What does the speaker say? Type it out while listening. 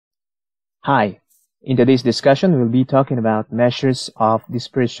Hi, in today's discussion, we'll be talking about measures of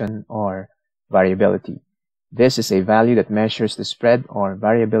dispersion or variability. This is a value that measures the spread or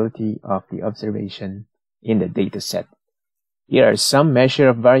variability of the observation in the data set. Here are some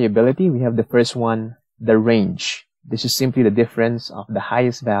measures of variability. We have the first one, the range. This is simply the difference of the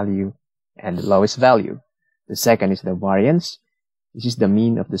highest value and the lowest value. The second is the variance. This is the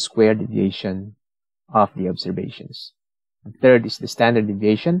mean of the square deviation of the observations. The third is the standard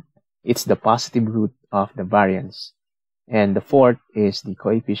deviation. It's the positive root of the variance. And the fourth is the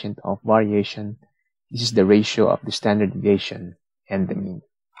coefficient of variation. This is the ratio of the standard deviation and the mean.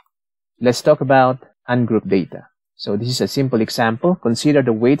 Let's talk about ungrouped data. So this is a simple example. Consider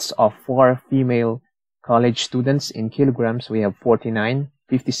the weights of 4 female college students in kilograms. We have 49,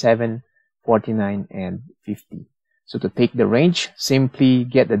 57, 49, and 50. So to take the range, simply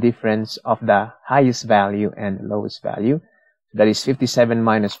get the difference of the highest value and lowest value. That is 57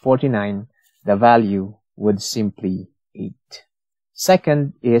 minus 49. The value would simply 8.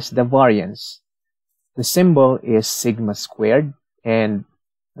 Second is the variance. The symbol is sigma squared, and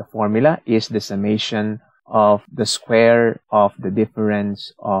the formula is the summation of the square of the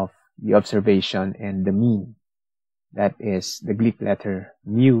difference of the observation and the mean. That is the Greek letter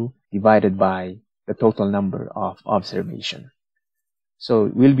mu divided by the total number of observation.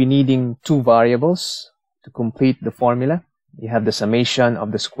 So we'll be needing two variables to complete the formula. We have the summation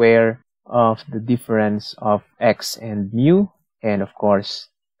of the square of the difference of x and mu, and of course,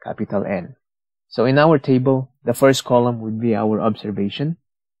 capital N. So in our table, the first column would be our observation.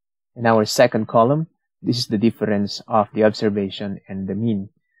 In our second column, this is the difference of the observation and the mean.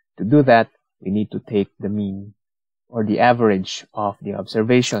 To do that, we need to take the mean or the average of the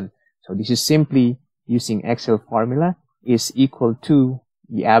observation. So this is simply using Excel formula is equal to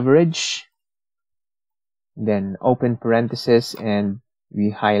the average, then open parenthesis, and we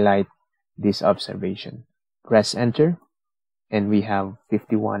highlight this observation. Press enter, and we have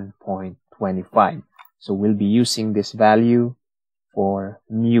 51.25. So we'll be using this value for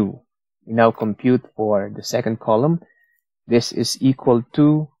mu. We now compute for the second column. This is equal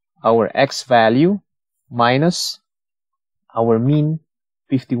to our x value minus our mean,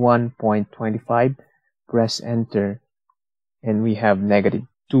 51.25. Press enter, and we have negative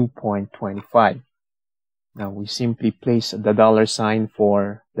 2.25. Now we simply place the dollar sign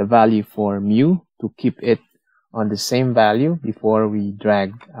for the value for mu to keep it on the same value before we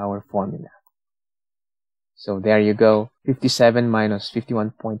drag our formula. So there you go. 57 minus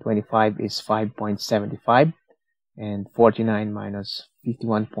 51.25 is 5.75, and 49 minus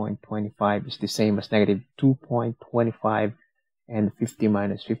 51.25 is the same as negative 2.25, and 50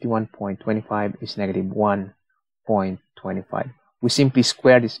 minus 51.25 is negative 1.25. We simply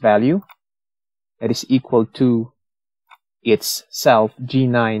square this value. That is equal to itself,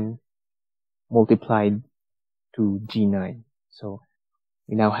 G9 multiplied to G9. So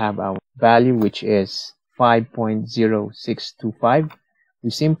we now have our value, which is 5.0625. We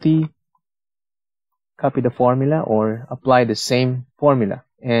simply copy the formula or apply the same formula.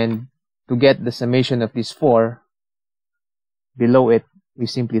 And to get the summation of these four, below it, we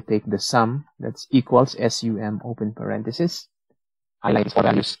simply take the sum. That's equals SUM open parenthesis. Highlight these four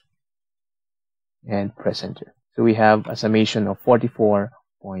values and press enter. So we have a summation of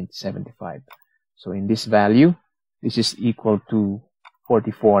 44.75. So in this value, this is equal to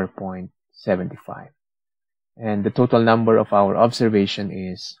 44.75. And the total number of our observation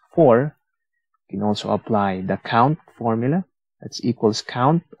is 4. You can also apply the count formula. That's equals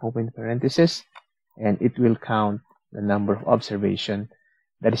count, open parenthesis, and it will count the number of observation.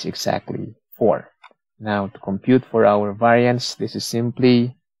 That is exactly 4. Now to compute for our variance, this is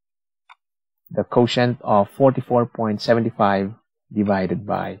simply the quotient of 44.75 divided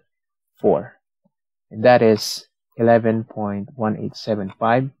by 4. And that is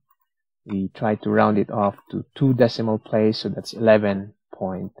 11.1875. We try to round it off to 2 decimal places, so that's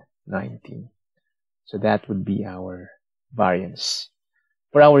 11.19. So that would be our variance.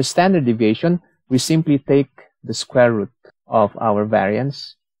 For our standard deviation, we simply take the square root of our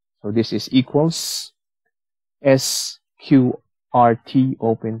variance. So this is equals SQRT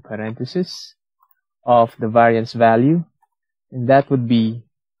open parenthesis of the variance value, and that would be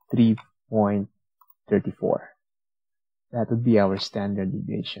 3.34. That would be our standard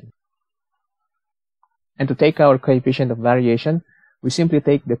deviation. And to take our coefficient of variation, we simply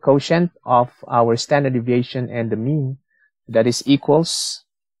take the quotient of our standard deviation and the mean. That is equals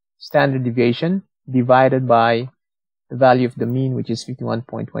standard deviation divided by the value of the mean, which is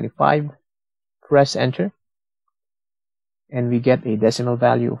 51.25. Press enter, and we get a decimal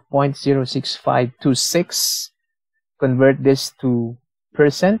value of 0.06526. Convert this to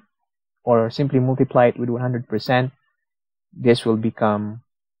percent. or simply multiply it with 100%, this will become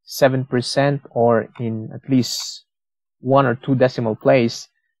 7%, or in at least 1 or 2 decimal place,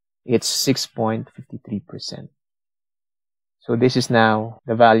 it's 6.53%. So this is now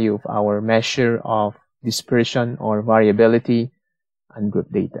the value of our measure of dispersion or variability and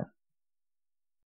group data.